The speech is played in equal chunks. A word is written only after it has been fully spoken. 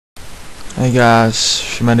Hey guys,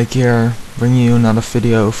 Shaman here, bringing you another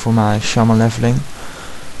video for my Shaman leveling.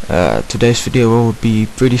 Today's video will be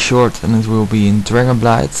pretty short and it will be in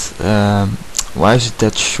Dragonblightt. Why is it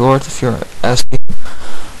that short, if you're asking?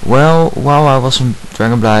 Well, while I was in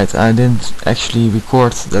Dragonblightt I didn't actually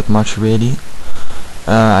record that much really.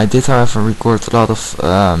 I did however record a lot of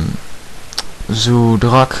Zoo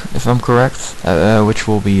Drak, if I'm correct, which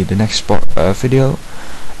will be the next video.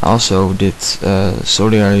 I also did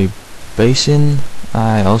Solary Basin.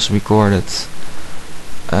 I also recorded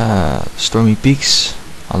Stormy Peaks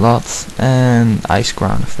a lot and Ice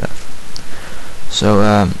Crown of that. So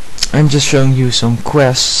I'm just showing you some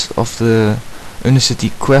quests of the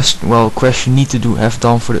Undercity quest. Well, quests you need to have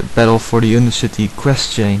done for the battle for the Undercity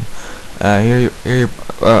quest chain. Here you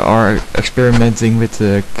are experimenting with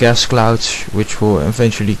the gas clouds, which will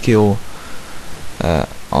eventually kill a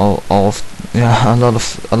lot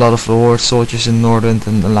of the Horde soldiers in Northern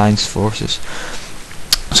and Alliance forces.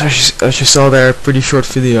 So as you saw there, pretty short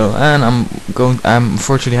video, and I'm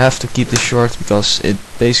unfortunately have to keep this short because it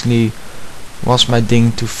basically was my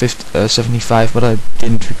ding to 75, but I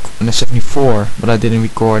didn't 74, but I didn't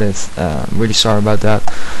record it. Really sorry about that.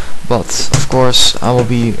 But of course I will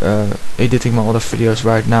be editing my other videos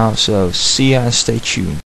right now. So see ya and stay tuned.